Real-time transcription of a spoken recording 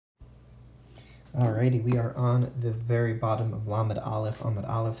Alrighty, we are on the very bottom of Amud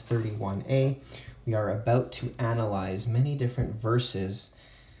Aleph 31a. We are about to analyze many different verses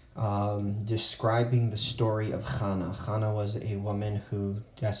describing the story of Hannah. Hannah was a woman who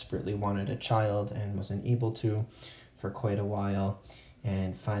desperately wanted a child and wasn't able to for quite a while.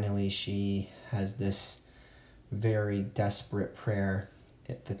 And finally, she has this very desperate prayer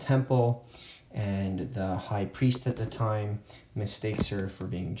at the temple, and the high priest at the time mistakes her for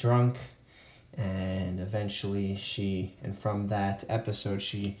being drunk. And eventually from that episode,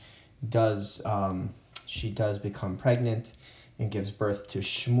 she does become pregnant and gives birth to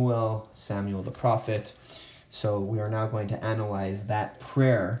Shmuel, Samuel the prophet. So we are now going to analyze that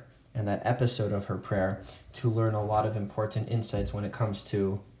prayer and that episode of her prayer to learn a lot of important insights when it comes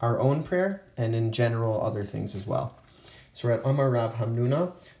to our own prayer and in general other things as well. So we're at Amar Rav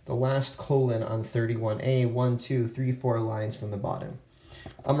Hamnuna, the last colon on 31a, 1, 2, 3, 4 lines from the bottom.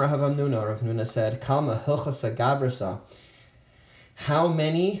 Amar Rav Hamnuna said, Kalma hilchasa gabrasa. How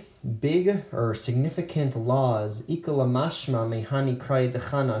many big or significant laws ikula mashma mehani krai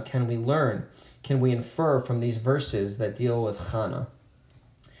dechana can we learn? Can we infer from these verses that deal with Chana?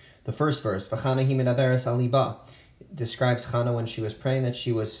 The first verse, V'chana hi medaberes al liba, describes Chana when she was praying that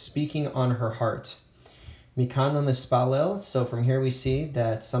she was speaking on her heart. Mikana mispalel, so from here we see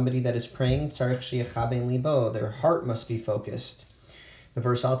that somebody that is praying, tzarich sheyachaben libo, their heart must be focused. The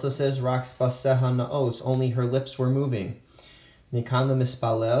verse also says, Rak svaseha naos, only her lips were moving. Mikana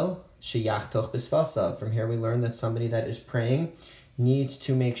mispalel sheyachtoch bisvasa. From here we learn that somebody that is praying needs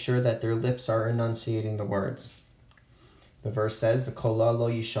to make sure that their lips are enunciating the words. The verse says, V'kola lo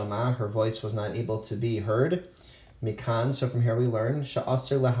yishama, her voice was not able to be heard. Mikan, so from here we learn,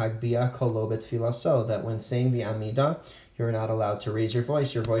 Sha'asr lahagbia kolo betfilaso, that when saying the Amida, you're not allowed to raise your voice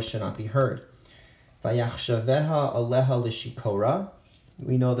should not be heard. Vayachshaveha aleha lishikora.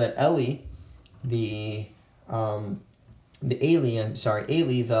 We know that Eli, the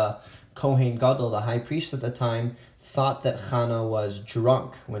Kohen Gadol, the high priest at the time, thought that Chana was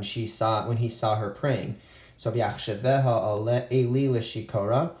drunk when he saw her praying. So V'yachshaveha Eli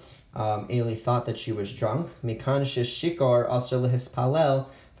lishikora. Eli thought that she was drunk. Mikan shishikor asr lehispalel.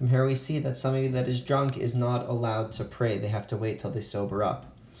 From here we see that somebody that is drunk is not allowed to pray. They have to wait till they sober up.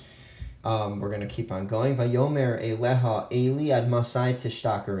 We're going to keep on going. Vayomer eleha Eli ad masai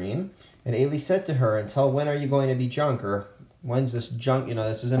tishtakarin. And Eli said to her, until when are you going to be drunk? Or when's this drunk?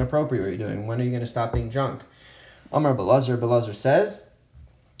 This is inappropriate what you're doing. When are you going to stop being drunk? Amar Belazar says,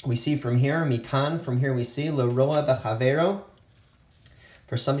 we see from here, Mikan, from here we see, Leroa b'chavero,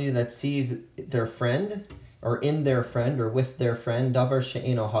 for somebody that sees their friend, or in their friend, or with their friend, davar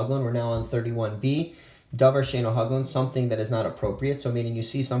she'eno haglon. We're now on 31b. Davar she'eno haglon, something that is not appropriate. So meaning you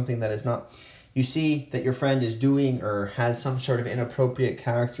see something that is not, you see that your friend is doing or has some sort of inappropriate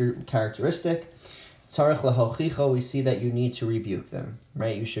characteristic. Tzarech lehochicho, we see that you need to rebuke them,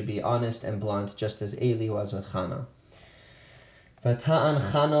 right? You should be honest and blunt, just as Eli was with Chana. Vata'an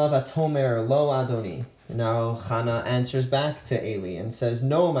Chana vatomer lo adoni. Now Chana answers back to Eli and says,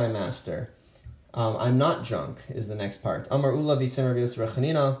 no, my master. I'm not drunk, is the next part. Amar Ula v'sin Rabbi Yossi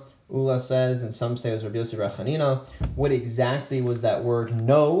Rechanina. Ula says, and some say it was Rabbi Yossi Rechanina. What exactly was that word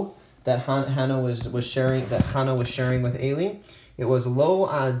no that Chana was sharing with Eli? It was lo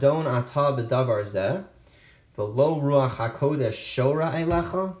adon ata b'davar zeh, v'lo ruach hakodesh shora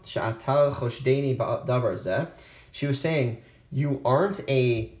elecha, she'ata choshdeni b'davar zeh. She was saying, you aren't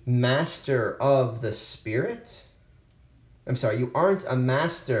a master of the Spirit. You aren't a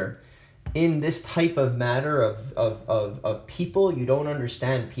master in this type of matter of people. You don't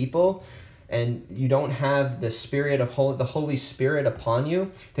understand people, and you don't have the Spirit of the Holy Spirit upon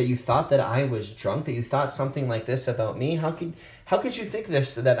you, that you thought that I was drunk, that you thought something like this about me. How could you think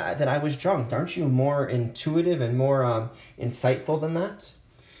this, that I was drunk? Aren't you more intuitive and more insightful than that?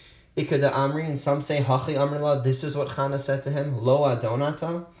 Ikada Amri, and some say Hachi Amrla, this is what Chana said to him, Lo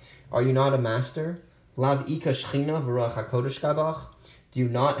Adonata, are you not a master? Lav Ika Shchina V'Ruach HaKodesh Kabach, do you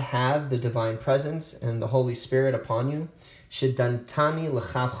not have the divine presence and the Holy Spirit upon you? Shidantani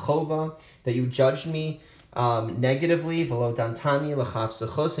L'chav Chova, that you judged me negatively, V'lo Dantani L'chav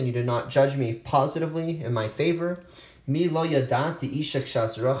Zechos, and you did not judge me positively in my favor. Mi Lo Yadat Ishak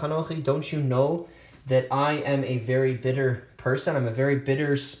Shas Anochi, don't you know that I am a very bitter person? I'm a very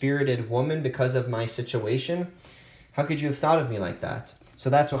bitter-spirited woman because of my situation. How could you have thought of me like that? So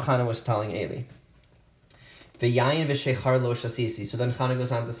that's what Chana was telling Eli. V'yayin v'shechar lo shasisi. So then Chana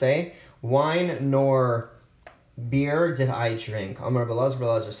goes on to say, wine nor beer did I drink. Amar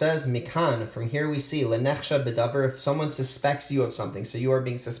Belazar says, Mikan, from here we see, lenechshad bedavar, if someone suspects you of something, so you are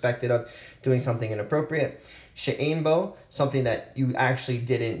being suspected of doing something inappropriate, She'enbo, something that you actually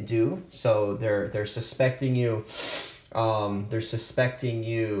didn't do. So they're suspecting you. They're suspecting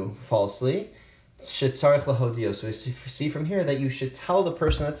you falsely. Shetzarich lahodio. So we see from here that you should tell the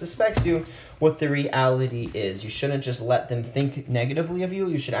person that suspects you what the reality is. You shouldn't just let them think negatively of you.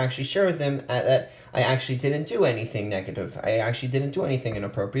 You should actually share with them that I actually didn't do anything negative. I actually didn't do anything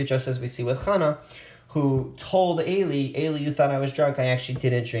inappropriate, just as we see with Hannah, who told Eli, you thought I was drunk. I actually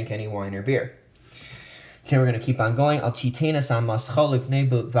didn't drink any wine or beer. Okay, we're going to keep on going.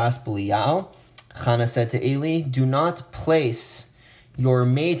 Hannah said to Eli, do not place your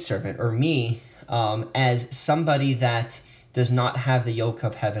maidservant, or me, as somebody that does not have the yoke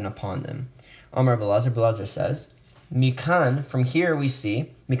of heaven upon them. Amar Belazar says, Mikan, from here we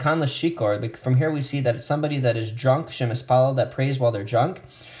see, Mikan l'shikor, from here we see that it's somebody that is drunk, shemispalal, that prays while they're drunk.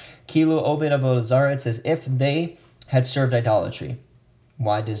 Kilu obed avodah zarah, it's as if they had served idolatry.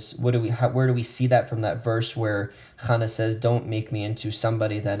 Where do we see that from that verse where Hannah says, don't make me into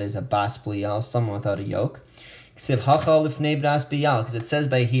somebody that is a bas blial, someone without a yoke? Because it says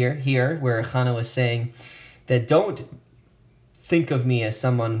by here where Hannah was saying that don't think of me as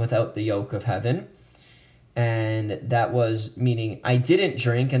someone without the yoke of heaven. And that was meaning I didn't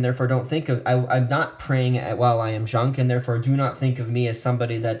drink, and therefore don't think of, I'm not praying while I am drunk, and therefore do not think of me as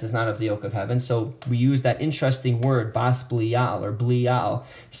somebody that does not have the yoke of heaven. So we use that interesting word, bas blial, or blial,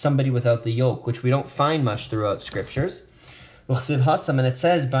 somebody without the yoke, which we don't find much throughout scriptures. And it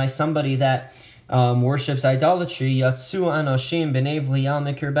says by somebody that worships idolatry, yatsu anoshim b'nei blial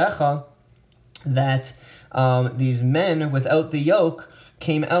mikirbecha, that these men without the yoke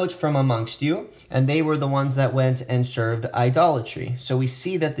came out from amongst you, and they were the ones that went and served idolatry. So we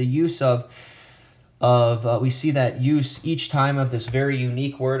see that the use each time of this very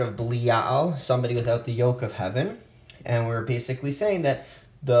unique word of blial, somebody without the yoke of heaven, and we're basically saying that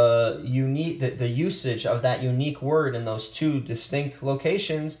the usage of that unique word in those two distinct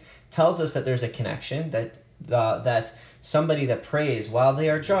locations tells us that there's a connection, that somebody that prays while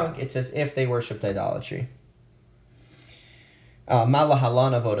they are drunk, it's as if they worshipped idolatry.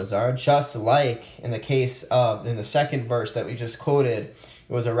 Malahalan avodah zarah, just like in the case of, in the second verse that we just quoted,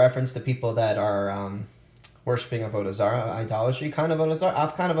 it was a reference to people that are worshipping avodah zarah, idolatry, kind of avodah zarah,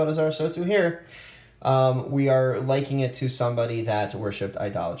 av kind of avodah zarah. So too here, we are likening it to somebody that worshipped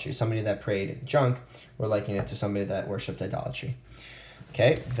idolatry, somebody that prayed drunk. We're likening it to somebody that worshipped idolatry.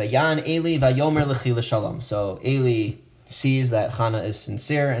 Okay, Vayan Eli vayomer lechi l'shalom. So Eli sees that Hannah is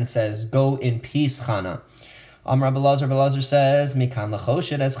sincere and says, "Go in peace, Hannah." Amar Belazar says, Mikan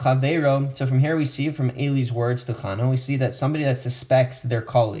l'choshed as chaveiro. So from here we see, from Eli's words to Hannah, we see that somebody that suspects their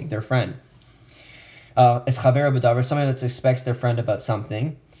colleague, their friend, as chaveiro b'davar, somebody that suspects their friend about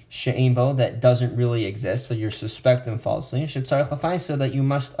something, she'enbo, that doesn't really exist, so you suspect them falsely, shetzarich l'fai, so that you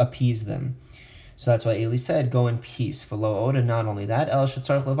must appease them. So that's why Eli said, go in peace. V'lo oda, not only that, el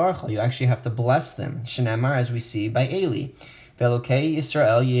shetzarich levarcha, you actually have to bless them. Shenamar, as we see by Eli. Velokei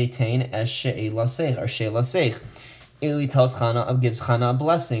Yisrael yetain es she'elasech, or she'elasech. Eli tells Hannah, gives Hannah a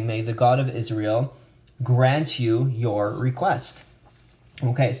blessing. May the God of Israel grant you your request.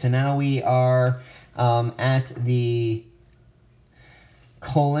 Okay, so now we are at the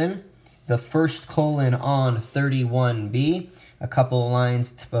colon, the first colon on 31b, a couple of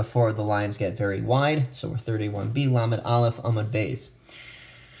lines before the lines get very wide. So we're 31b, Lamed Aleph Amud Beis.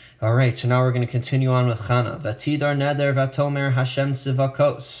 All right, so now we're going to continue on with Hannah. Vatidar neder vatomer Hashem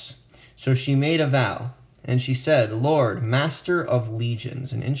tzivakos. So she made a vow, and she said, Lord, Master of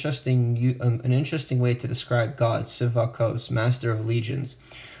Legions. An interesting way to describe God, tzivakos, Master of Legions.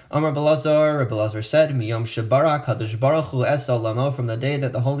 Amar Belazar said, Miyom Shabarak Kadosh Baruch Hu Es Olamo, from the day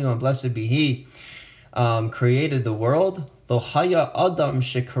that the Holy One, blessed be He, created the world. Lo haya adam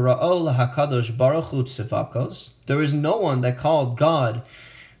shekara'o lahakadosh Baruch Hu tzivakos. There was no one that called God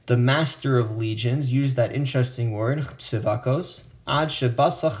the Master of Legions, used that interesting word, tzivakos, ad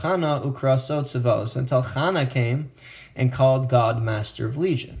shebasa Chana ukraso tzivos, until Chana came and called God Master of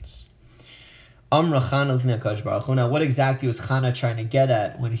Legions. Amra Chana l'fnei HaKadosh Baruch Hu. Now, what exactly was Chana trying to get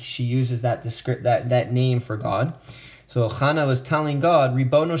at when she uses that name for God? So Chana was telling God,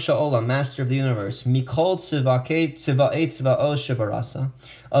 Ribono Sha'olam, Master of the Universe, Mikol tziva'e tziva'os shebarasa,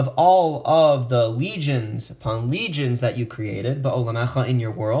 of all of the legions upon legions that you created, ba'olamacha, in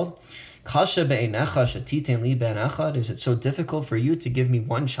your world, Kasha be'enecha shetiten li ben echad, is it so difficult for you to give me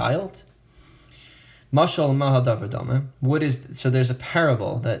one child? Mashal mahadavar dama. So there's a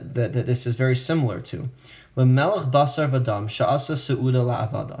parable that this is very similar to. L'melech basar v'dam sha'asa se'uda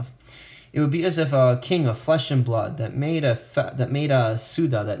la'avadav. It would be as if a king of flesh and blood that made a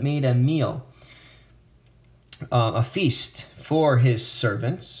suda, that made a meal, a feast for his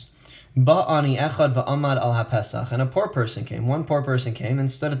servants, Ba'ani echad va'amad al hapesach. And a poor person came. One poor person came and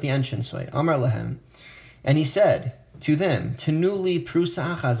stood at the entranceway. Amar lehem. And he said to them, Tenuli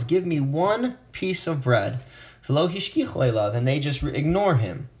prusa achas, give me one piece of bread. V'lo hishkichu elav. And they just ignore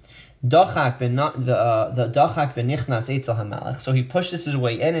him. Dachak v'nichnas etzel hamelech. So he pushes his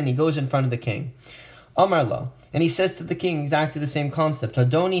way in and he goes in front of the king. Amar lo. And he says to the king exactly the same concept.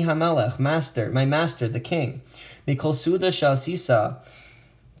 Adoni hamelech, master, my master, the king. Mikol suda shalsisa.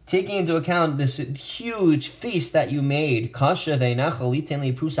 Taking into account this huge feast that you made, kasha ve'nachal iten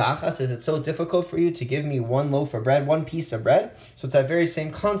li prusa achas, is it so difficult for you to give me one loaf of bread, one piece of bread? So it's that very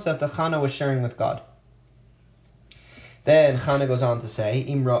same concept that Chana was sharing with God. Then Chana goes on to say,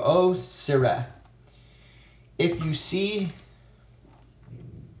 Imra'o sireh. If you see,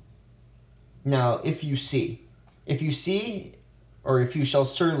 or if you shall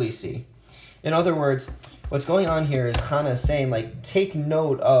surely see. In other words, what's going on here is Chana saying, like, take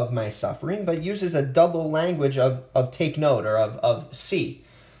note of my suffering, but uses a double language of take note, or of see,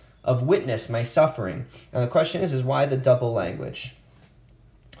 of witness my suffering. And the question is why the double language?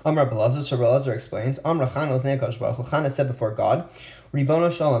 Amar Belazar, so Belazar explains, Amra Chana l'fnei HaKadosh Baruch Hu, Chana said before God,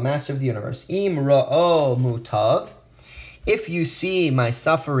 Ribono Shalom, Master of the universe, Im ra'o mutav, if you see my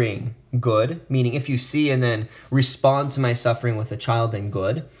suffering good, meaning if you see and then respond to my suffering with a child, then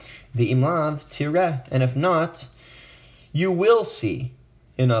good, the imlav tireh, and if not, you will see.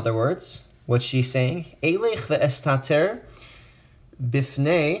 In other words, what's she saying? Elech ve'estater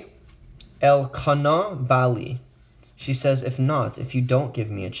bifnei Elkanah bali. She says, if not, if you don't give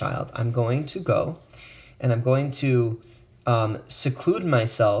me a child, I'm going to go and I'm going to seclude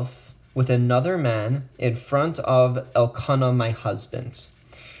myself with another man in front of Elkanah, my husband.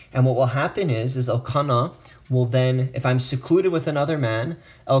 And what will happen is Elkanah will then, if I'm secluded with another man,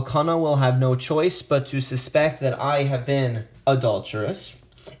 Elkanah will have no choice but to suspect that I have been adulterous.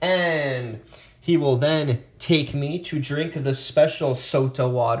 And he will then take me to drink the special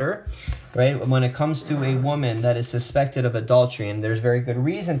sota water, right? When it comes to a woman that is suspected of adultery, and there's very good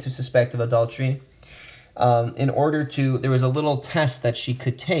reason to suspect of adultery, there was a little test that she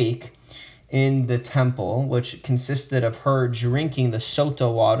could take in the temple, which consisted of her drinking the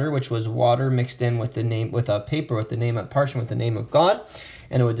sota water, which was water mixed in with a paper with the name of parchment with the name of God,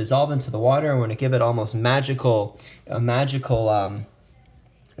 and it would dissolve into the water and would give it almost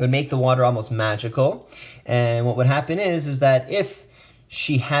it would make the water almost magical. And what would happen is that if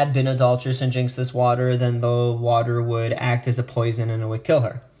she had been adulterous and drinks this water, then the water would act as a poison and it would kill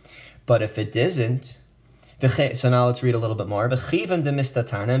her. But if it isn't, so now let's read a little bit more.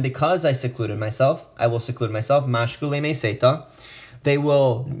 And because I secluded myself, I will seclude myself. They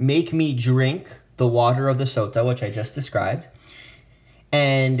will make me drink the water of the sota, which I just described.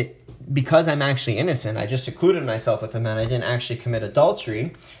 And because I'm actually innocent, I just secluded myself with a man, I didn't actually commit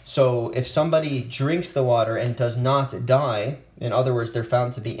adultery. So if somebody drinks the water and does not die, in other words, they're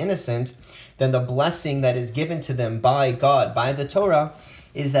found to be innocent, then the blessing that is given to them by God, by the Torah,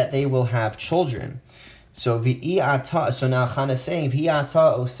 is that they will have children. So now Chana is saying,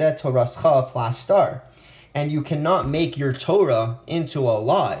 V'yata oseh torascha plastar. And you cannot make your Torah into a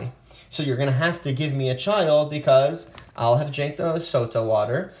lie. So you're going to have to give me a child because I'll have drank the sota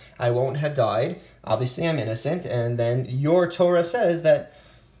water. I won't have died. Obviously, I'm innocent. And then your Torah says that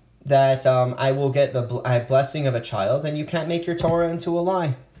I will get the blessing of a child, and you can't make your Torah into a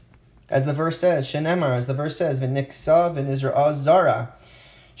lie. As the verse says, Shenemar, as the verse says, V'niksa v'nizra'ah zara.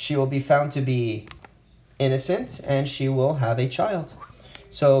 She will be found to be innocent, and she will have a child.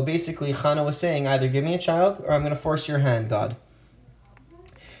 So basically, Chana was saying, either give me a child, or I'm going to force your hand, God.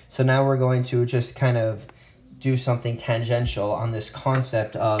 So now we're going to just kind of do something tangential on this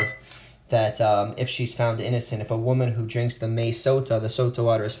concept of that if she's found innocent, if a woman who drinks the sota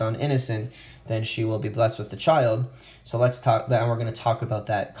water is found innocent, then she will be blessed with the child. So let's talk that, and we're going to talk about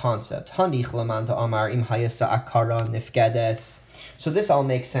that concept. Hanich lamanta amar im hayasa akara nifgades. So this all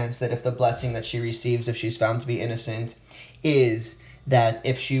makes sense, that if the blessing that she receives, if she's found to be innocent, is that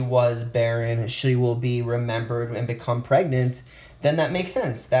if she was barren, she will be remembered and become pregnant, then that makes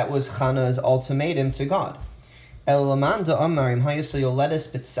sense. That was Chana's ultimatum to God. But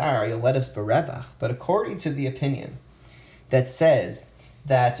according to the opinion that says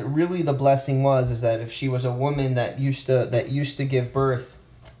that really the blessing is that if she was a woman that used to give birth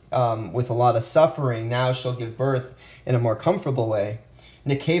with a lot of suffering, now she'll give birth in a more comfortable way.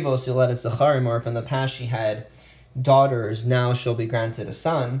 Nekevos yoledes zacharim, or if in the past she had daughters, now she'll be granted a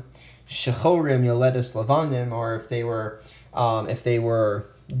son. Shechorim yoledes lavanim, or if they were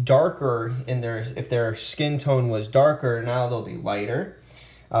darker if their skin tone was darker, now they'll be lighter.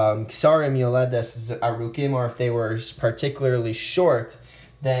 Ksarim yoledes arukim, or if they were particularly short,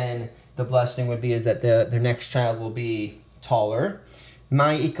 then the blessing would be is that their next child will be taller.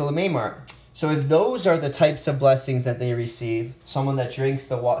 Mai ikal meimar. So if those are the types of blessings that they receive, someone that drinks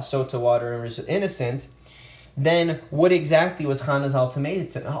the sota water and is innocent, then what exactly was Hannah's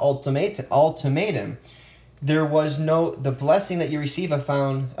ultimatum? There was the blessing that you receive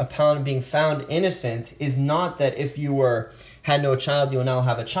upon being found innocent is not that if you had no child, you will now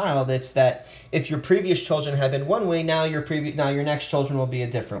have a child. It's that if your previous children have been one way, now your next children will be a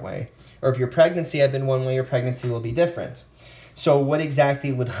different way. Or if your pregnancy had been one way, your pregnancy will be different. So what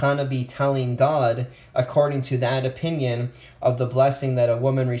exactly would Hannah be telling God according to that opinion of the blessing that a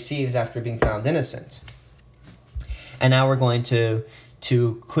woman receives after being found innocent? And now we're going to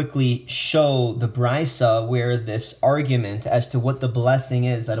quickly show the Brisa where this argument as to what the blessing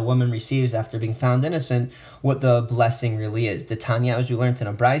is that a woman receives after being found innocent, what the blessing really is. The Tanya, as we learned in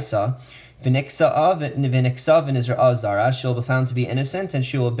a Brisa, V'niksav in Israel Zara, she will be found to be innocent and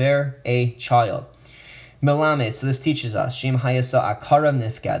she will bear a child. Melamed, so this teaches us, Shim Hayasa Akaram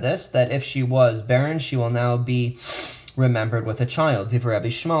Nifgades, that if she was barren, she will now be remembered with a child. Div Rabbi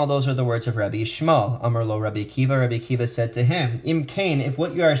Shmuel, those are the words of Rabbi Shmuel. Amar lo Rabbi Kiva said to him, Im Kain, if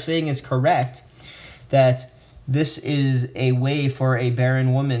what you are saying is correct, that this is a way for a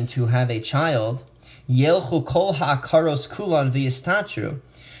barren woman to have a child, Yelchu kol ha'akaros kulan v'yistatru,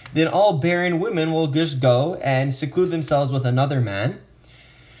 then all barren women will just go and seclude themselves with another man.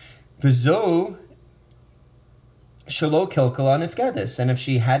 V'zo shelo kilkala nifgedes, and if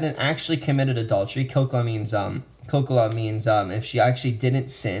she hadn't actually committed adultery, kilkala means if she actually didn't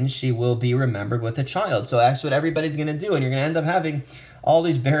sin, she will be remembered with a child. So that's what everybody's going to do, and you're going to end up having all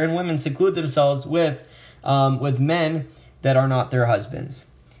these barren women seclude themselves with men that are not their husbands.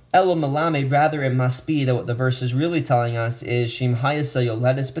 Elo malame, rather it must be that what the verse is really telling us is Shim hayasa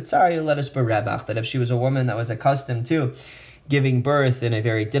yoledis betzar yoledis berebach, that if she was a woman that was accustomed to giving birth in a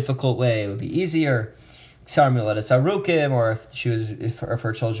very difficult way, it would be easier. Or if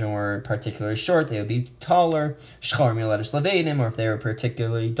her children were particularly short, they would be taller. Or if they were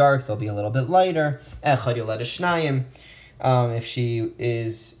particularly dark, they'll be a little bit lighter. If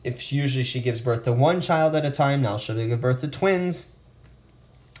usually she gives birth to one child at a time, now she'll give birth to twins.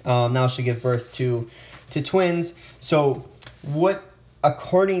 Now she'll give birth to twins. So what,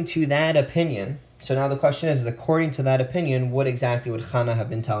 according to that opinion, so now the question is, according to that opinion, what exactly would Hannah have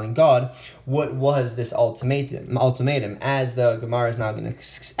been telling God? What was this ultimatum? As the Gemara is now going to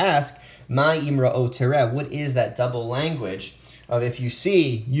ask, Ma imra o tereh, what is that double language of if you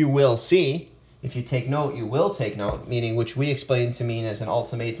see, you will see, if you take note, you will take note, meaning which we explain to mean as an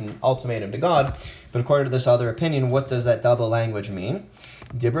ultimatum to God. But according to this other opinion, what does that double language mean?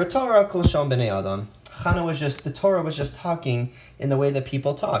 Dibra Torah kol shon b'nei Adam. The Torah was just talking in the way that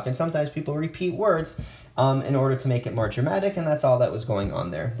people talk. And sometimes people repeat words in order to make it more dramatic, and that's all that was going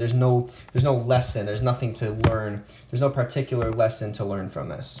on there. There's no lesson. There's nothing to learn. There's no particular lesson to learn from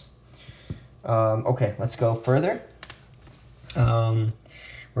this. Okay, let's go further.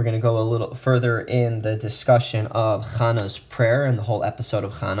 We're going to go a little further in the discussion of Hannah's prayer and the whole episode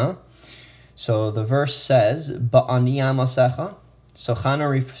of Hannah. So the verse says, Ba'ani amasecha. So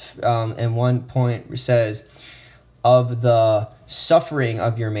Hannah, in one point, says, of the suffering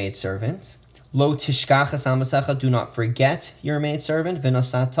of your maidservant, Lo tishkachas amasecha, do not forget your maidservant,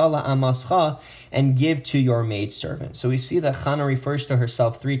 v'nasata la'amascha, and give to your maidservant. So we see that Hannah refers to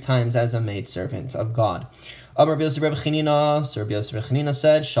herself 3 times as a maidservant of God. Rabbi Yosef Rebbe Chanina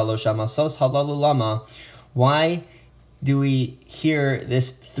said, Shalosh amasos halalu lama. Why do we hear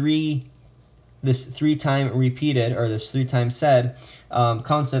this 3 time repeated, or this 3 times said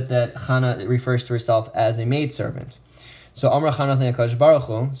concept that Hannah refers to herself as a maidservant? So Amra Hannah L'Hakadosh Baruch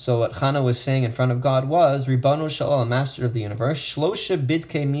Hu. So what Hannah was saying in front of God was, Ribbono shel Olam, Master of the Universe, Shlosha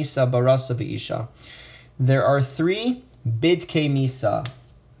bidkei misa barasa v'isha. There are 3 bidkei misa,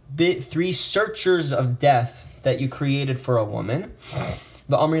 3 searchers of death that you created for a woman.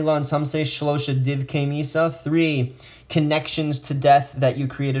 The Amrilan, some say Shlosha divkei misa, 3 connections to death that you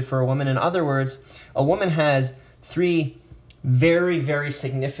created for a woman. In other words, a woman has 3 very, very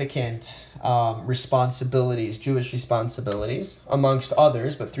significant responsibilities, Jewish responsibilities, amongst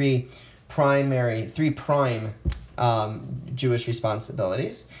others, but 3 prime Jewish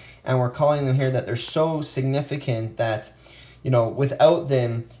responsibilities. And we're calling them here that they're so significant that, without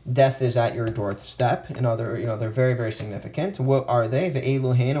them, death is at your doorstep. They're very, very significant. What are they? The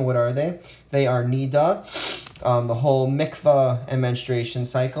Eluhena, what are they? They are Nida, the whole mikvah and menstruation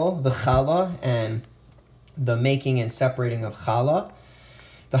cycle, the Chala, and the making and separating of Chala,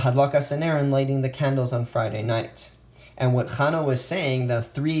 the Hadlakas Ner, and lighting the candles on Friday night. And what Hannah was saying, the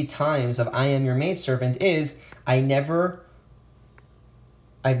 3 times of I am your maidservant, is I never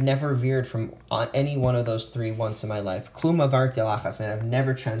I've never veered from any one of those three once in my life. Klum avarti al achas, man, I've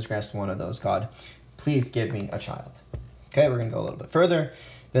never transgressed one of those. God, please give me a child. Okay, we're going to go a little bit further.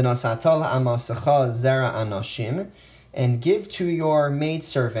 V'nasatal ha'amasecha zera anashim, and give to your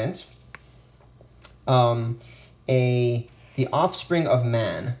maidservant the offspring of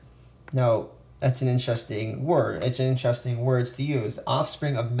man. Now, that's an interesting word. It's an interesting words to use.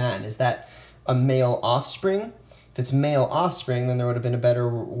 Offspring of man. Is that a male offspring? If it's male offspring, then there would have been a better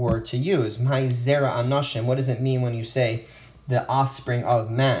word to use. Mai zera anashim. What does it mean when you say the offspring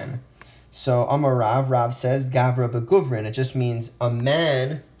of man? So Amar Rav says Gavra beguvrin. It just means a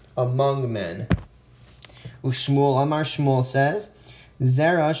man among men. Ushmuel Amar Shmuel says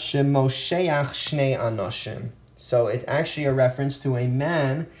Zera shemosheach shnei anashim. So it's actually a reference to a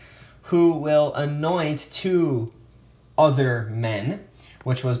man who will anoint two other men,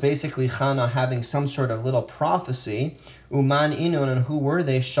 which was basically Chana having some sort of little prophecy. Uman inun, and who were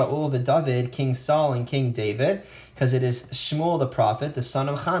they? Shaul v'David, King Saul and King David, because it is Shmuel the prophet, the son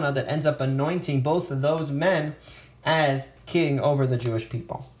of Chana, that ends up anointing both of those men as king over the Jewish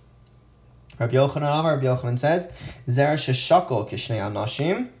people. Rabbi Yochanan says, Zer sheshakol kishnei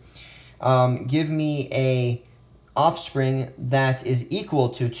anashim. Give me a offspring that is equal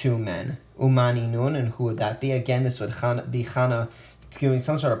to two men. Umani nun, and who would that be? Again, this would be Chana giving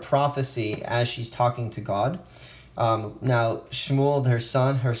some sort of prophecy as she's talking to God. Now, Shmuel,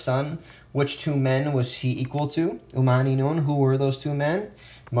 her son, which two men was he equal to? Umani nun, who were those two men?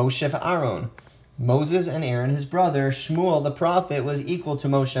 Moshe and Aaron. Moses and Aaron, his brother, Shmuel, the prophet, was equal to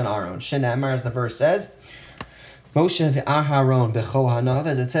Moshe and Aaron. Shenemar, as the verse says, Moshe v'Aharon b'chohanav,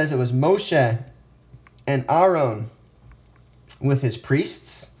 as it says, it was Moshe and Aaron with his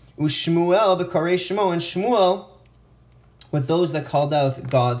priests, Ushmuel b'karei Shmo, and Shmuel with those that called out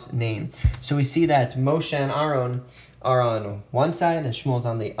God's name. So we see that Moshe and Aaron are on one side and Shmuel's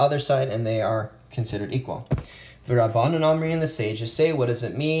on the other side, and they are considered equal. V'Rabban and Amri and the sages say, what does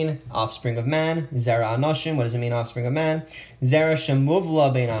it mean? Offspring of man. Zera anashim. What does it mean? Offspring of man. Zera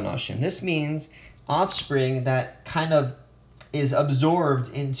shemuvla bein anashim. This means offspring that kind of is absorbed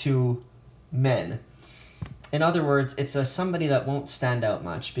into men. In other words, it's somebody that won't stand out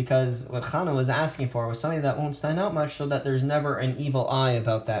much, because what Chana was asking for was somebody that won't stand out much, so that there's never an evil eye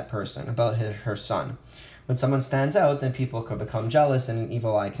about that person, about her son. When someone stands out, then people could become jealous and an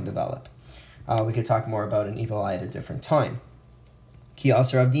evil eye can develop. We could talk more about an evil eye at a different time. Ki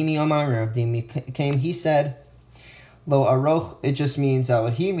Asar Avdimi Amar, Avdimi came, he said, Lo Aroch, it just means,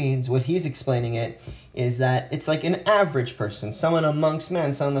 what he's explaining it, is that it's like an average person, someone amongst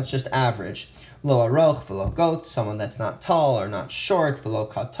men, someone that's just average. Lo Aroch, velo goat, someone that's not tall or not short, velo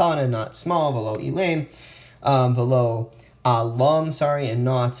katana, not small, velo ilim, velo alam, and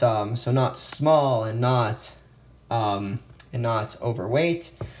not, so not small and not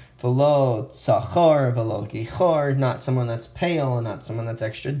overweight. Velo tzachor, velo gichor, not someone that's pale and not someone that's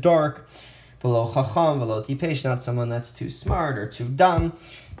extra dark. Velo chacham, velo tipesh, not someone that's too smart or too dumb.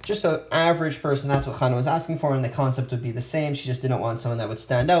 Just an average person, that's what Chana was asking for, and the concept would be the same. She just didn't want someone that would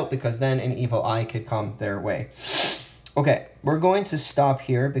stand out, because then an evil eye could come their way. Okay, we're going to stop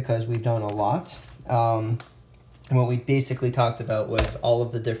here because we've done a lot. And what we basically talked about was all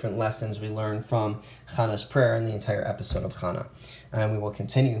of the different lessons we learned from Chana's prayer in the entire episode of Chana. And we will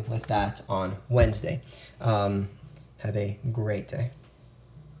continue with that on Wednesday. Have a great day.